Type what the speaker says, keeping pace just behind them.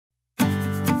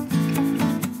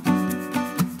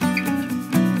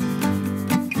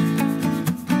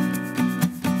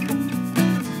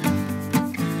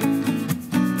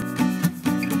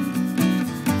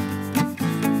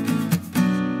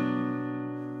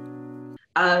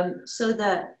So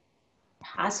the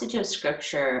passage of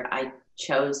scripture I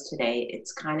chose today,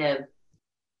 it's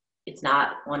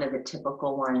not one of the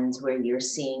typical ones where you're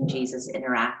seeing Jesus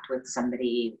interact with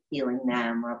somebody, healing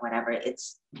them or whatever.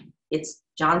 It's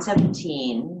John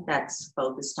 17 that's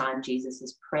focused on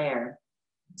Jesus's prayer.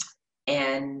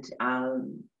 And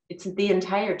it's the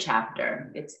entire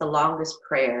chapter. It's the longest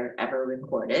prayer ever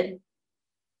recorded.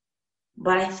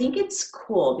 But I think it's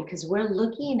cool because we're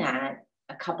looking at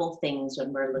a couple things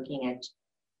when we're looking at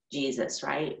Jesus,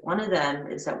 right? One of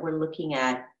them is that we're looking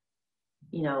at,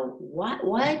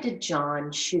 why did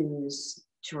John choose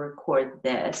to record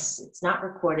this? It's not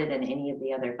recorded in any of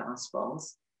the other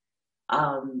gospels.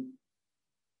 Um,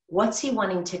 what's he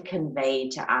wanting to convey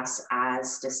to us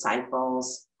as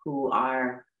disciples who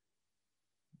are,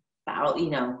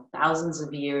 thousands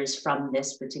of years from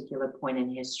this particular point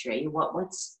in history?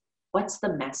 What's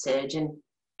the message?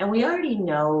 And we already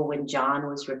know when John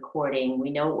was recording,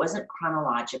 we know it wasn't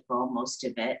chronological, most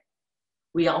of it.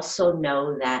 We also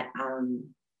know that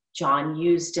John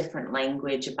used different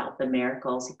language about the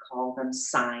miracles. He called them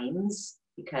signs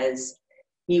because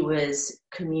he was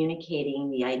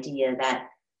communicating the idea that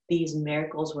these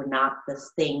miracles were not the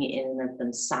thing in and of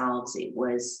themselves. It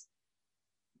was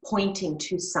pointing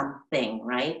to something,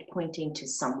 right? Pointing to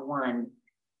someone.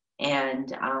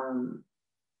 And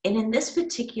in this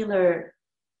particular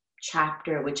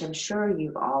chapter, which I'm sure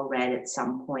you've all read at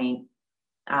some point,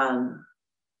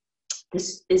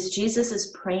 this is Jesus is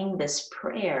praying this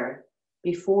prayer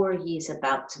before he's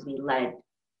about to be led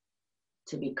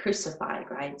to be crucified,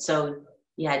 right? So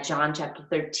you had John chapter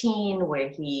 13 where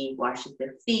he washes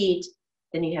their feet.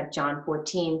 Then you have John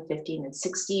 14, 15, and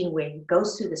 16 where he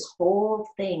goes through this whole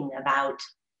thing about,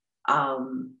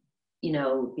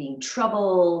 being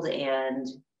troubled, and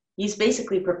he's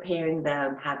basically preparing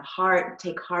them,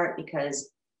 take heart,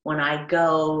 because when I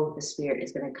go, the Spirit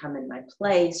is going to come in my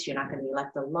place. You're not going to be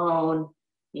left alone.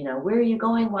 Where are you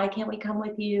going? Why can't we come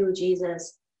with you,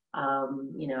 Jesus?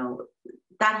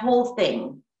 That whole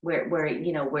thing where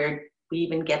we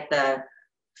even get the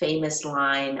famous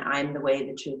line, I'm the way,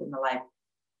 the truth, and the life.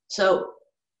 So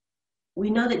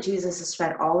we know that Jesus has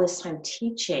spent all this time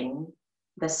teaching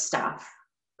this stuff,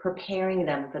 preparing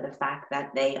them for the fact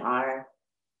that they are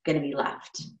going to be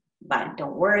left. But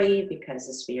don't worry, because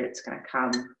the Spirit's going to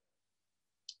come.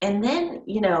 And then,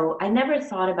 I never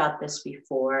thought about this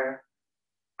before,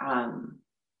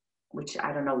 which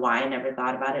I don't know why I never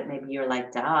thought about it. Maybe you're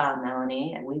like, duh,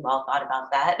 Melanie, and we've all thought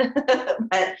about that.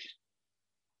 But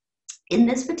in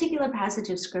this particular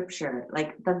passage of scripture,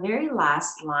 like the very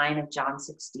last line of John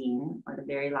 16, or the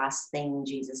very last thing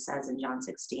Jesus says in John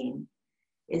 16,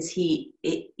 is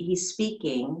he's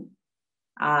speaking.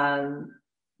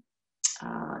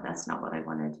 That's not what I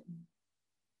wanted.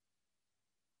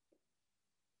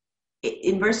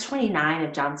 In verse 29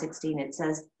 of John 16, it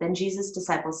says, then Jesus'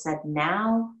 disciples said,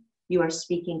 now you are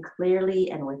speaking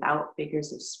clearly and without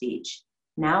figures of speech.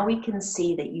 Now we can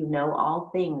see that you know all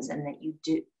things and that you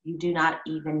do not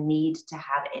even need to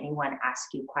have anyone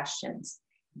ask you questions.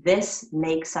 This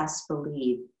makes us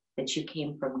believe that you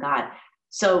came from God.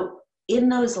 So in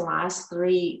those last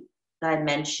three that I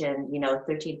mentioned,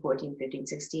 13, 14, 15,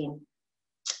 16,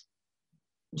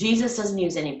 Jesus doesn't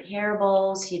use any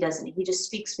parables. He just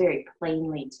speaks very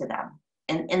plainly to them.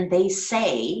 And they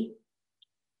say,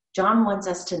 John wants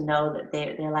us to know that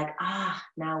they're like,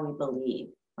 now we believe,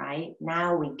 right?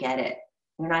 Now we get it.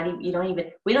 We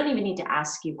don't even need to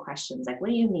ask you questions. Like, what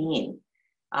do you mean?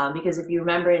 Because if you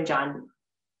remember in John,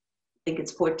 I think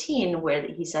it's 14, where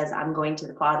he says, I'm going to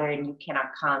the Father and you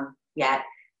cannot come yet.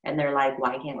 And they're like,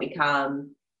 why can't we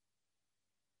come?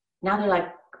 Now they're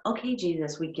like, okay,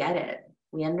 Jesus, we get it.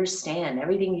 We understand.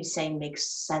 Everything you say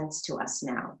makes sense to us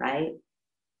now, right?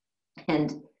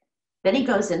 And then he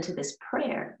goes into this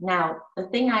prayer. Now, the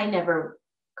thing I never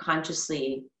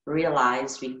consciously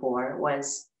realized before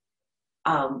was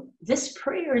this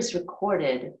prayer is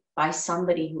recorded by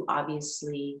somebody who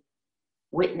obviously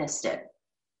witnessed it.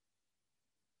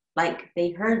 Like,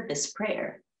 they heard this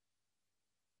prayer.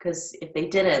 Because if they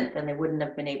didn't, then they wouldn't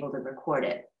have been able to record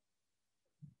it.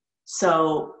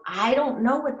 So I don't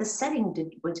know what the setting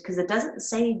did, because it doesn't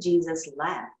say Jesus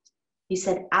left. He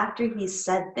said after he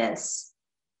said this,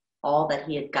 all that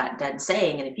he had got done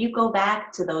saying. And if you go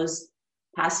back to those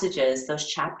passages, those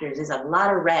chapters, there's a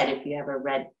lot of red. If you ever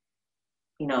read,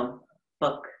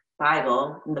 book,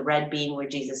 Bible, and the red being where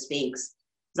Jesus speaks,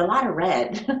 there's a lot of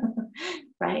red,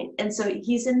 right? And so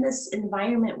he's in this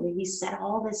environment where he said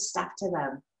all this stuff to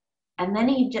them. And then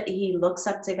he looks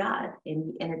up to God,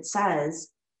 and it says,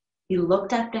 he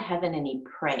looked up to heaven and he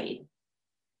prayed.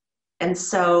 And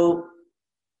so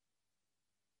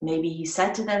maybe he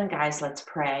said to them, guys, let's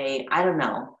pray. I don't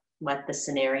know what the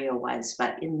scenario was,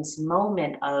 but in this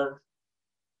moment of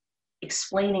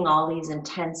explaining all these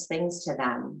intense things to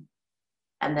them,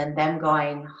 and then them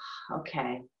going,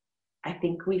 okay, I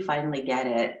think we finally get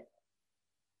it.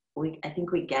 I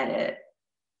think we get it.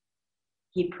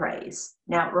 He prays.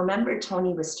 Now, remember,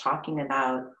 Tony was talking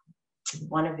about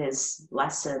one of his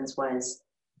lessons was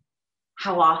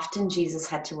how often Jesus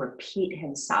had to repeat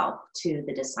himself to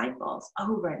the disciples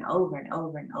over and over and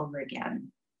over and over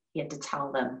again. He had to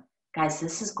tell them, guys,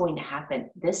 this is going to happen.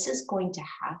 This is going to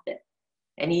happen.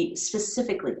 And he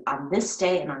specifically on this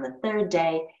day and on the third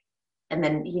day. And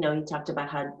then, he talked about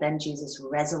how then Jesus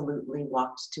resolutely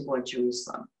walked toward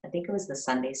Jerusalem. I think it was the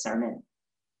Sunday sermon.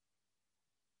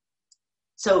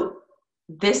 So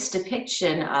this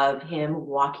depiction of him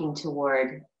walking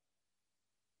toward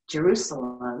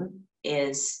Jerusalem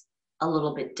is a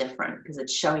little bit different because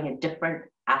it's showing a different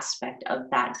aspect of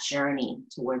that journey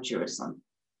toward Jerusalem.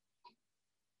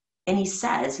 And he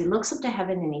looks up to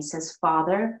heaven and he says,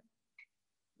 Father,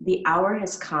 the hour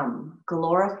has come.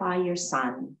 Glorify your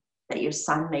Son, that your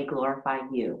Son may glorify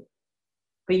you.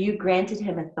 For you granted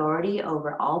him authority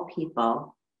over all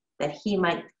people, that he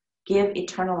might give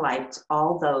eternal life to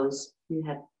all those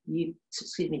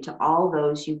to all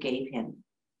those you gave him.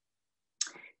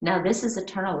 Now this is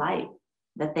eternal life,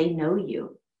 that they know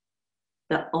you,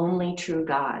 the only true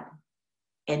God,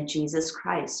 and Jesus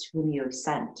Christ, whom you have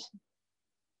sent.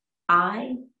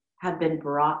 I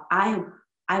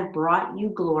brought you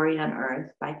glory on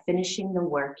earth by finishing the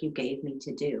work you gave me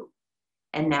to do.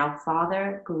 And now,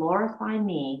 Father, glorify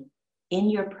me in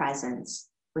your presence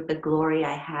with the glory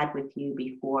I had with you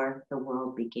before the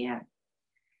world began.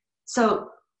 So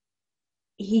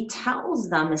he tells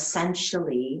them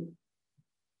essentially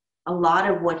a lot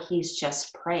of what he's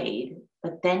just prayed,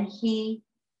 but then he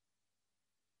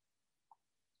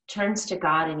turns to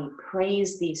God and he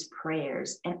prays these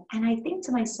prayers. And I think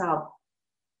to myself,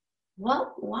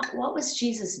 what was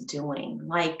Jesus doing?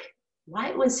 Like,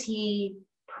 why was he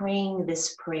praying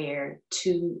this prayer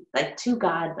to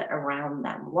God, but around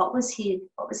them? What was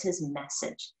his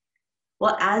message?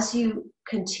 Well, as you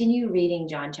continue reading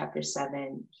John chapter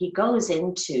 7, he goes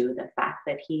into the fact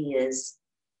that he is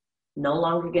no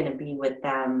longer going to be with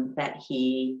them, that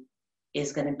he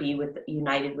is going to be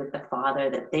united with the Father,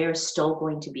 that they're still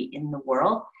going to be in the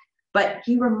world. But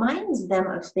he reminds them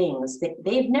of things that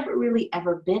they've never really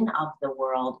ever been of the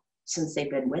world since they've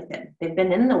been with him. They've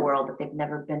been in the world, but they've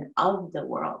never been of the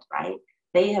world, right?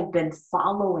 They have been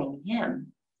following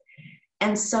him.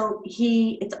 And so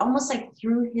it's almost like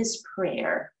through his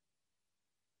prayer,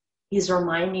 he's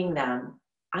reminding them,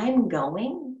 I'm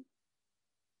going.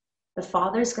 The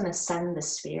Father's going to send the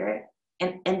Spirit.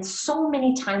 And so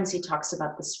many times he talks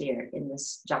about the Spirit in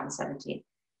this John 17.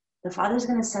 The Father's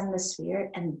going to send the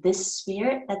Spirit, and this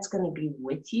Spirit that's going to be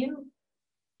with you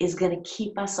is going to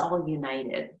keep us all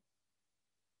united.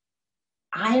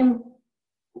 I am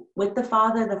with the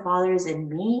Father is in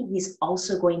me. He's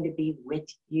also going to be with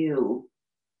you.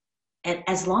 And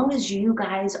as long as you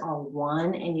guys are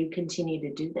one and you continue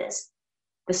to do this,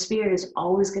 the Spirit is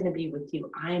always going to be with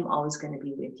you. I am always going to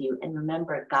be with you. And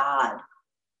remember, God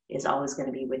is always going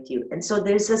to be with you. And so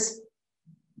there's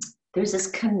this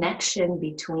connection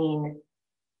between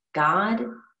God,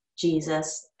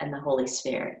 Jesus, and the Holy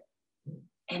Spirit.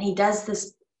 And he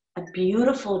does a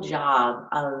beautiful job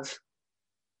of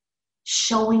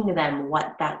showing them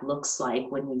what that looks like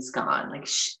when he's gone. Like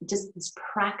just this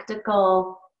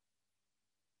practical,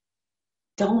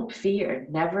 don't fear,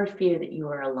 never fear that you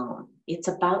are alone. It's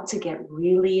about to get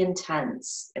really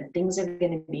intense and things are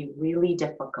going to be really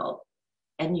difficult.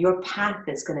 And your path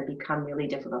is going to become really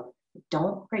difficult.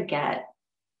 Don't forget,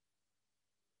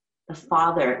 the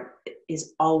Father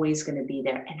is always going to be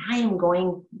there. And I am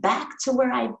going back to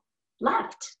where I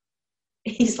left.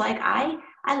 He's like, I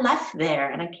left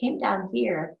there and I came down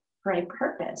here for a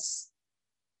purpose.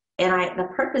 And the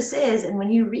purpose is, and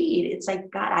when you read, it's like,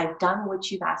 God, I've done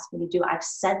what you've asked me to do. I've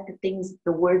said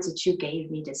the words that you gave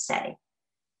me to say.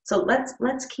 So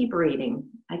let's keep reading.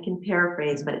 I can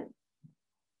paraphrase, but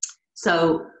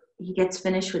so he gets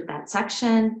finished with that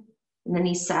section. And then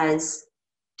he says,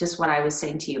 just what I was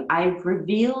saying to you, I've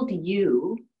revealed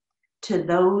you to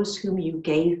those whom you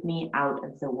gave me out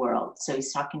of the world. So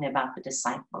he's talking about the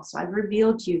disciples. So I've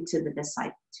revealed you to the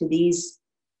disciples, to these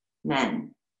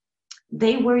men.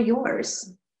 They were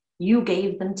yours. You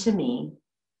gave them to me,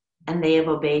 and they have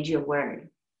obeyed your word.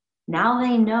 Now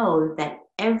they know that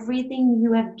everything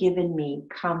you have given me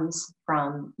comes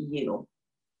from you.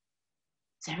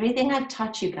 So everything I've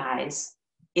taught you guys,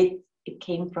 it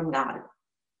came from God.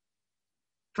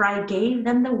 For I gave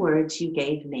them the words you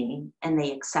gave me, and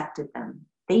they accepted them.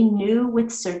 They knew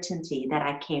with certainty that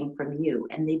I came from you,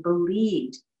 and they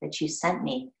believed that you sent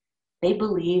me. They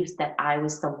believed that I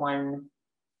was the one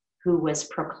who was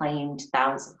proclaimed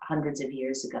hundreds of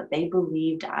years ago. They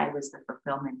believed I was the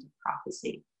fulfillment of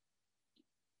prophecy.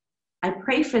 I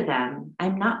pray for them.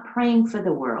 I'm not praying for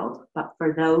the world, but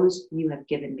for those you have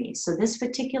given me. So this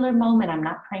particular moment, I'm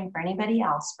not praying for anybody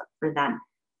else, but for them.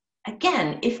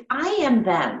 Again, if I am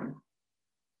them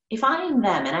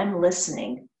and I'm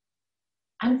listening,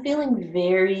 I'm feeling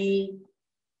very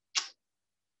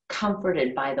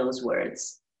comforted by those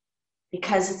words,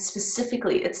 because it's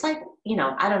specifically, it's like,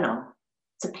 I don't know,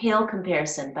 it's a pale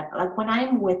comparison, but like when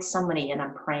I'm with somebody and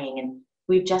I'm praying and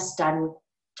we've just done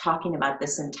talking about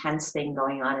this intense thing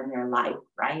going on in their life,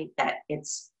 right? That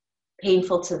it's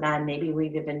painful to them. Maybe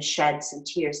we've even shed some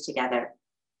tears together.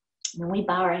 And we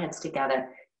bow our heads together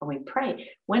and we pray.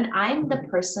 When I'm the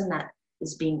person that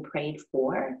is being prayed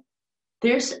for,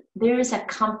 there's a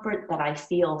comfort that I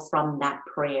feel from that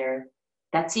prayer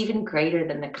that's even greater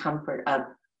than the comfort of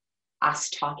us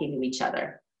talking to each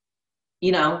other.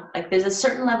 Like there's a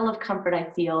certain level of comfort I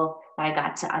feel that I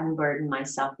got to unburden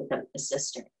myself with a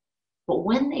sister. But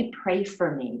when they pray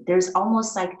for me, there's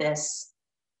almost like this,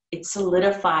 it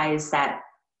solidifies that,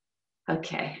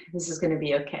 okay, this is going to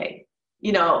be okay.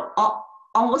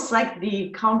 Almost like the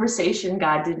conversation,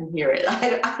 God didn't hear it.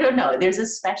 I don't know. There's a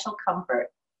special comfort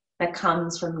that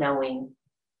comes from knowing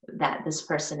that this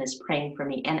person is praying for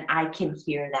me and I can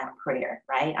hear that prayer,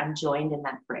 right? I'm joined in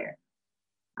that prayer.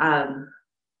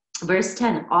 Verse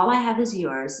 10, all I have is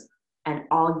yours and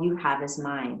all you have is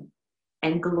mine.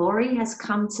 And glory has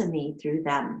come to me through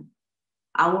them.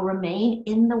 I will remain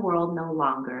in the world no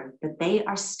longer, but they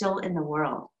are still in the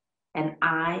world. And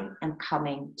I am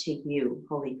coming to you,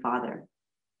 Holy Father.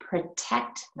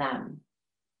 Protect them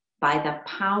by the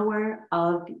power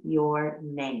of your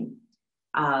name.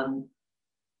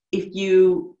 If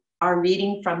you are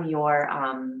reading from your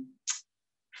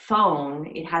phone,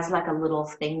 it has like a little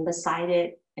thing beside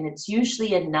it, and it's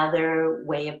usually another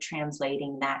way of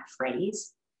translating that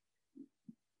phrase.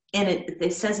 And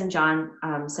it says in John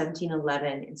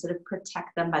 17:11, instead of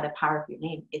protect them by the power of your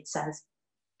name, it says,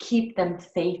 keep them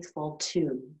faithful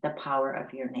to the power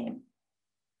of your name.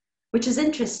 Which is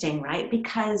interesting, right?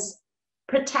 Because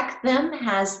protect them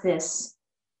has this,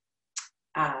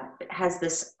 I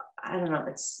don't know,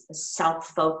 it's a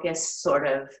self-focused sort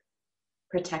of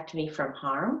protect me from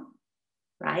harm,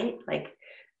 right? Like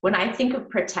when I think of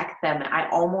protect them, I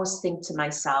almost think to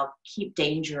myself, keep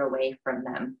danger away from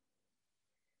them.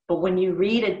 But when you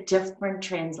read a different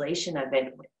translation of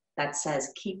it that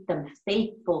says keep them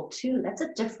faithful to, that's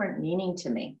a different meaning to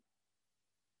me.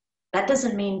 That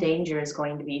doesn't mean danger is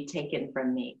going to be taken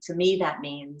from me. To me, that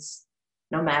means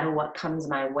no matter what comes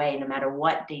my way, no matter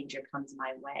what danger comes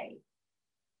my way,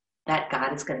 that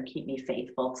God is going to keep me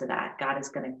faithful to that. God is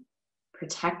going to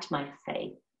protect my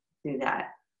faith through that,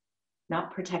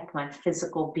 not protect my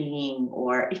physical being,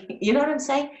 or, you know what I'm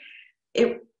saying?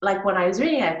 Like when I was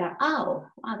reading it, I thought, oh,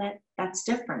 wow, that's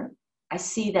different. I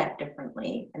see that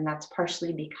differently. And that's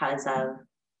partially because of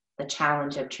the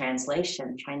challenge of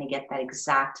translation, trying to get that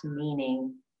exact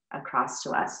meaning across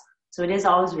to us. So it is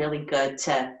always really good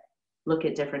to look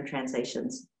at different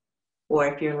translations. Or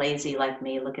if you're lazy like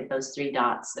me, look at those 3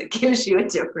 dots. That gives you a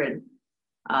different.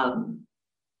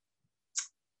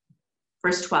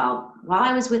 Verse 12, while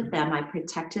I was with them, I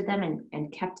protected them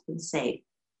and kept them safe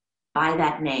by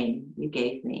that name you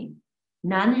gave me.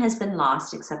 None has been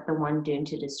lost except the one doomed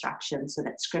to destruction, so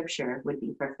that scripture would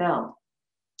be fulfilled.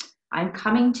 I'm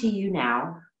coming to you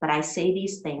now, but I say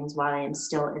these things while I am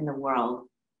still in the world,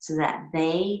 so that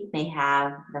they may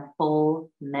have the full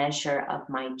measure of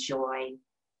my joy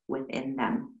within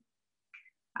them.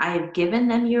 I have given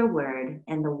them your word,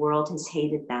 and the world has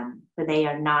hated them, for they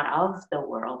are not of the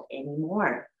world any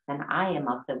more than I am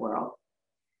of the world.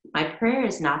 My prayer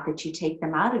is not that you take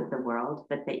them out of the world,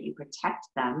 but that you protect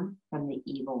them from the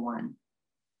evil one.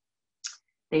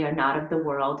 They are not of the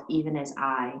world, even as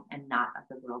I am not of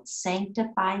the world.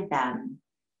 Sanctify them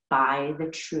by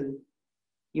the truth.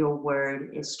 Your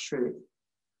word is truth.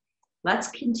 Let's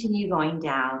continue going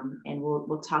down, and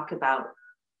we'll talk about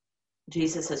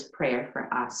Jesus's prayer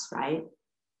for us, right?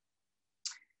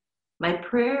 My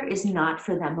prayer is not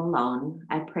for them alone.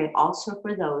 I pray also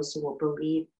for those who will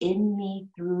believe in me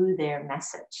through their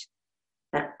message,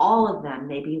 that all of them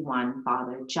may be one,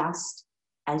 Father, just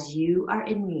as you are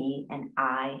in me and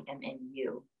I am in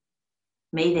you.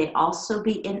 May they also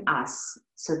be in us,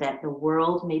 so that the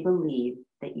world may believe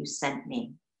that you sent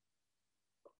me.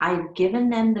 I have given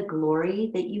them the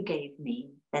glory that you gave me,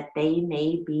 that they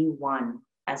may be one,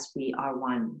 as we are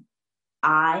one.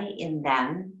 I in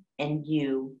them and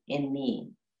you in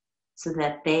me, so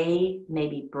that they may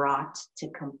be brought to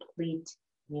complete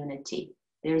unity.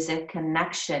 There's a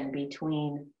connection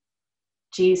between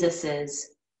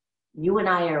Jesus's, you and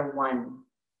I are one.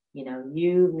 You know,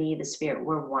 you, me, the Spirit,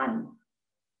 we're one.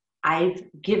 I've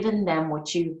given them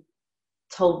what you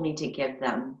told me to give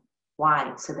them.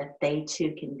 Why? So that they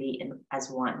too can be as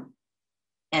one.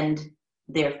 And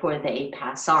therefore they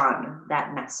pass on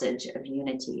that message of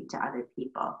unity to other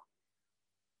people.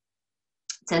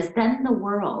 It says, then the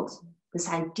world, this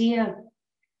idea of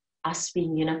us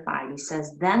being unified, he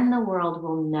says, then the world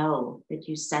will know that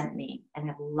you sent me and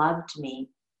have loved me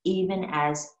even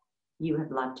as you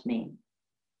have loved me.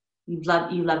 You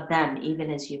love them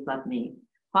even as you've loved me.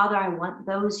 Father, I want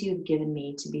those you've given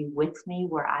me to be with me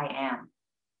where I am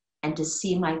and to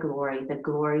see my glory, the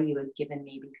glory you have given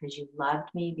me because you loved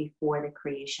me before the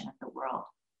creation of the world.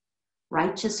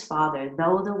 Righteous Father,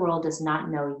 though the world does not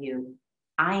know you,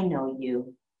 I know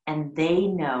you, and they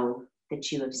know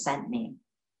that you have sent me.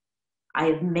 I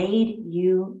have made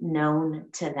you known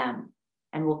to them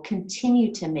and will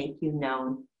continue to make you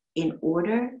known in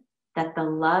order that the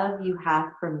love you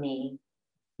have for me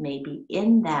may be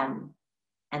in them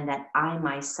and that I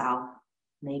myself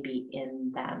may be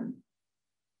in them.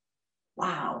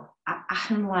 Wow.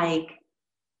 I'm like,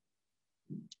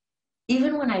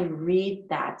 even when I read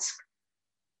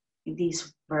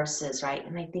these verses, right?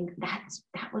 And I think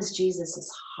that was Jesus's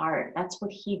heart. That's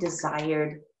what he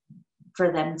desired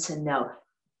for them to know.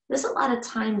 There's a lot of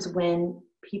times when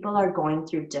people are going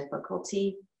through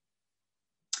difficulty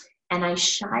and I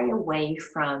shy away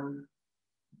from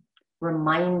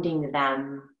reminding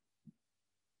them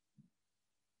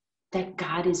that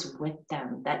God is with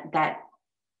them, that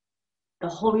the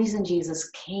whole reason Jesus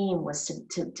came was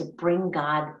to bring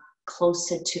God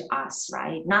closer to us,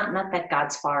 right? Not that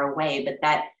God's far away, but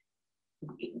that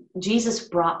Jesus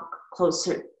brought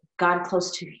God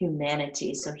close to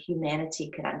humanity so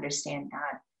humanity could understand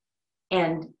God.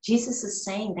 And Jesus is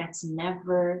saying that's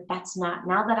not,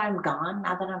 now that I'm gone,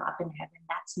 now that I'm up in heaven,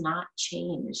 that's not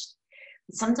changed.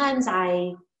 Sometimes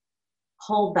I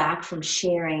hold back from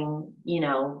sharing,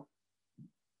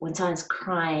 when someone's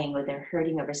crying or they're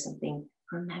hurting over something,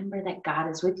 remember that God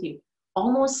is with you.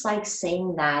 Almost like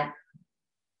saying that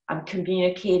I'm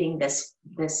communicating this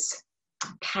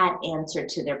pat answer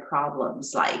to their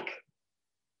problems,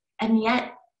 and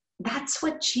yet that's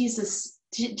what Jesus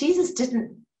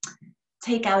didn't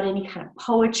take out any kind of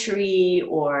poetry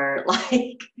or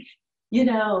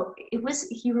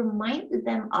he reminded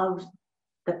them of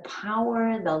the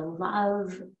power, the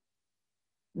love,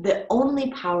 the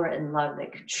only power and love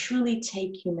that could truly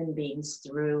take human beings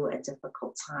through a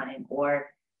difficult time or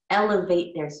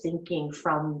elevate their thinking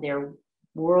from their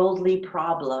worldly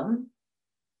problem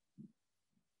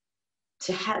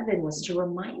to heaven, was to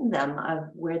remind them of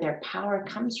where their power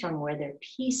comes from, where their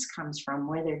peace comes from,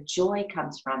 where their joy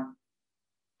comes from.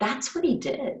 That's what he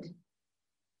did.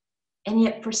 And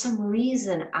yet for some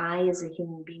reason, I, as a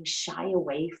human being, shy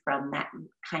away from that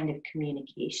kind of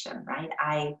communication, right?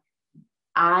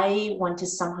 I want to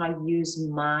somehow use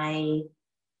my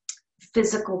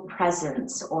physical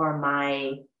presence or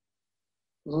my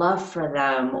love for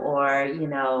them or,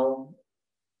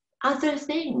 other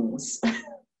things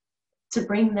to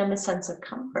bring them a sense of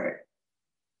comfort.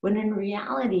 When in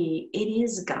reality, it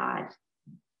is God.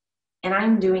 And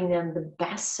I'm doing them the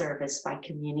best service by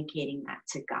communicating that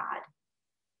to God.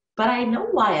 But I know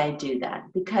why I do that,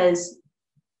 because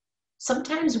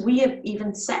sometimes we have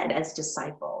even said as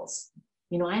disciples,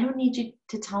 I don't need you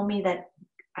to tell me that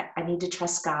I need to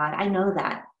trust God. I know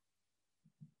that.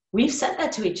 We've said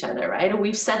that to each other, right? Or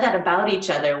we've said that about each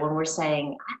other when we're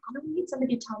saying, I don't need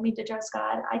somebody to tell me to trust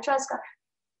God. I trust God.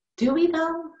 Do we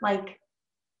though?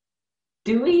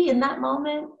 Do we in that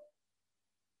moment?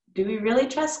 Do we really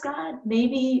trust God?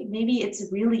 Maybe it's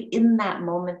really in that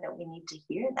moment that we need to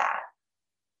hear that.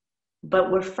 But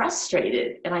we're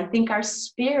frustrated. And I think our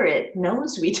spirit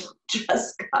knows we don't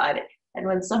trust God. And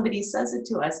when somebody says it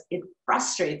to us, it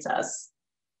frustrates us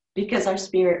because our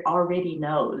spirit already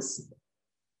knows.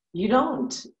 You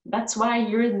don't. That's why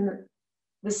you're in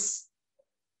this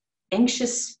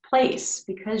anxious place,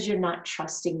 because you're not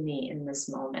trusting me in this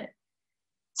moment.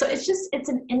 So it's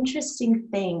an interesting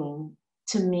thing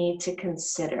to me to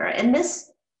consider. And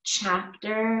this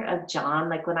chapter of John,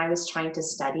 when I was trying to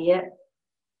study it,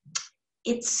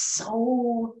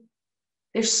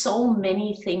 there's so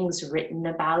many things written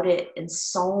about it and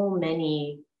so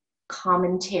many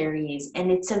commentaries,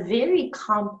 and it's a very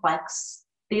complex,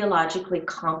 theologically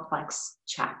complex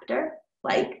chapter.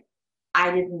 I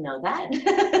didn't know that.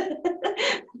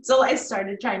 So I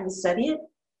started trying to study it.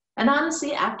 And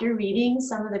honestly, after reading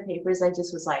some of the papers, I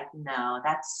just was like, no,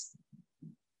 that's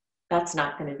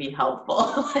not going to be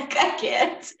helpful. Like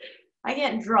I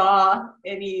can't draw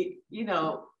any,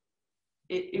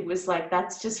 it was like,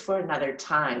 that's just for another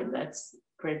time. That's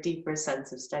for a deeper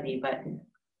sense of study.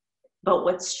 But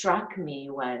what struck me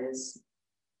was,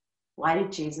 why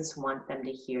did Jesus want them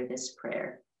to hear this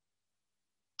prayer?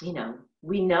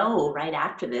 We know right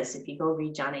after this, if you go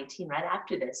read John 18, right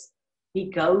after this, he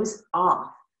goes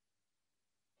off.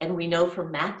 And we know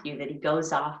from Matthew that he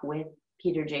goes off with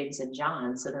Peter, James, and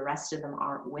John. So the rest of them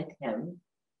aren't with him.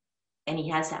 And he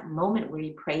has that moment where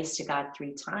he prays to God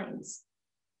 3 times.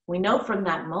 We know from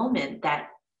that moment that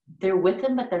they're with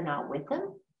him, but they're not with him,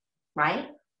 right?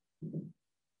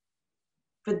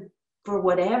 For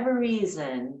whatever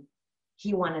reason,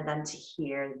 he wanted them to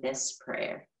hear this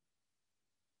prayer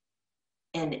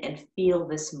and feel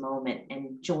this moment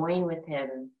and join with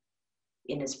him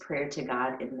in his prayer to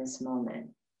God in this moment.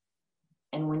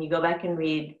 And when you go back and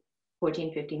read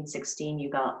 14, 15, 16, you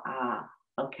go,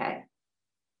 okay.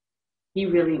 He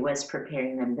really was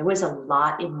preparing them. There was a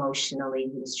lot emotionally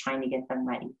he was trying to get them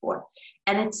ready for.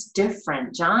 And it's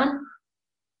different. John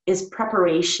is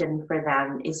preparation for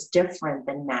them is different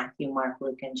than Matthew, Mark,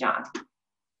 Luke, and John,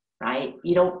 right?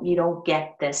 You don't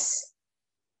get this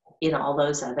in all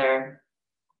those other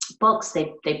books.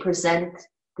 They present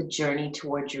the journey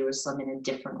toward Jerusalem in a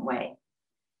different way.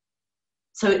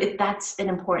 So that's an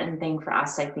important thing for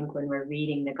us, I think, when we're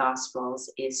reading the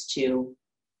Gospels, is to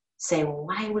say, well,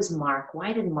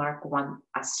 why did Mark want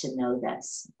us to know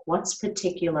this? What's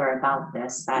particular about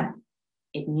this that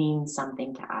it means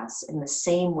something to us? And the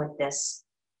same with this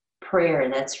prayer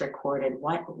that's recorded.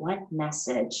 What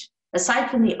message, aside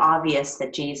from the obvious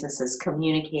that Jesus is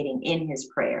communicating in his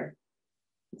prayer,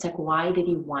 it's like, why did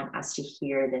he want us to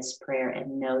hear this prayer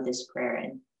and know this prayer?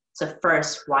 And so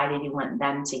first, why did he want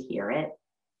them to hear it?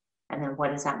 And then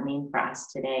what does that mean for us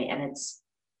today? And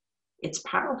it's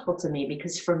powerful to me,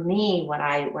 because for me, what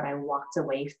I walked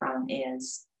away from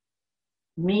is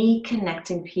me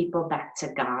connecting people back to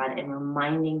God and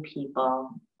reminding people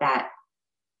that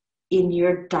in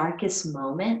your darkest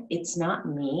moment, it's not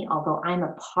me, although I'm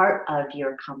a part of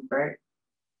your comfort.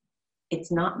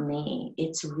 It's not me.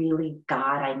 It's really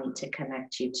God I need to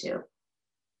connect you to.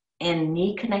 And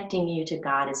me connecting you to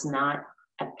God is not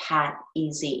a pat,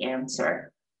 easy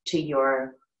answer to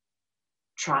your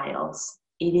trials.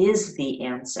 It is the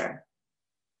answer.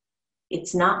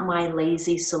 It's not my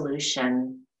lazy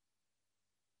solution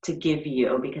to give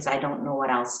you because I don't know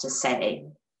what else to say.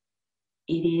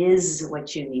 It is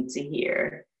what you need to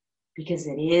hear, because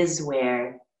it is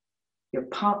where your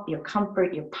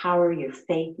comfort, your power, your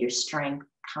faith, your strength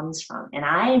comes from. And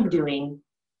I am doing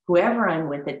whoever I'm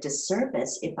with a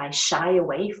disservice if I shy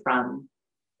away from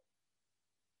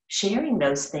sharing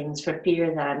those things for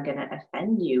fear that I'm going to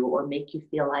offend you or make you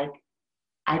feel like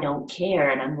I don't care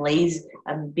and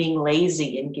I'm being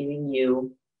lazy in giving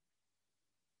you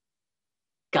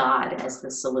God as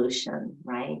the solution,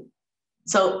 right?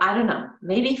 So I don't know,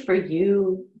 maybe for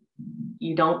you,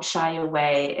 you don't shy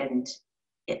away,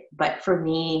 but for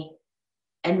me,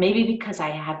 and maybe because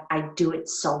I do it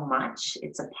so much,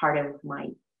 it's a part of my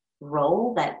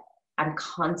role that I'm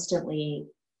constantly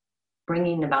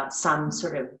bringing about some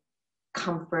sort of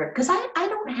comfort, because I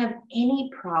don't have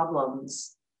any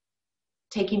problems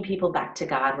taking people back to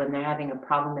God when they're having a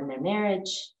problem in their marriage,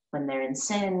 when they're in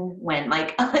sin, when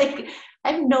like I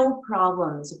have no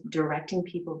problems directing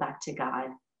people back to God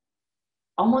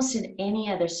almost in any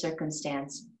other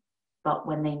circumstance, but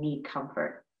when they need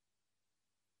comfort.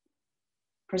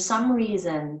 For some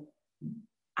reason,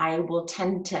 I will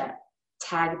tend to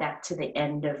tag that to the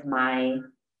end of my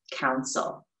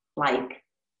counsel. Like,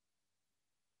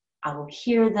 I will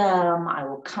hear them, I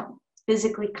will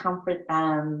physically comfort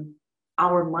them,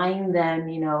 I'll remind them,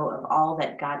 of all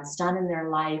that God has done in their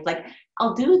life. Like,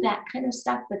 I'll do that kind of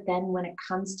stuff, but then when it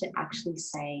comes to actually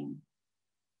saying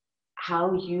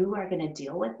how you are going to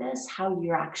deal with this, how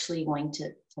you're actually going to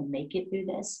make it through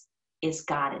this, is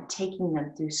God, and taking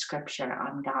them through scripture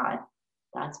on God,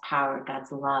 God's power,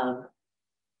 God's love,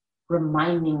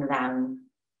 reminding them,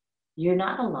 you're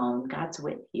not alone. God's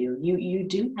with you. You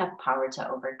do have power to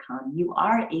overcome. You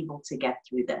are able to get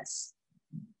through this.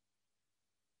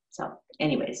 So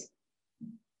anyways,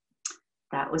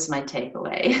 that was my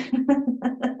takeaway.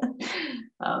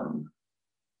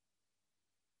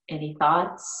 Any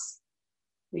thoughts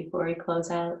before we close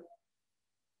out?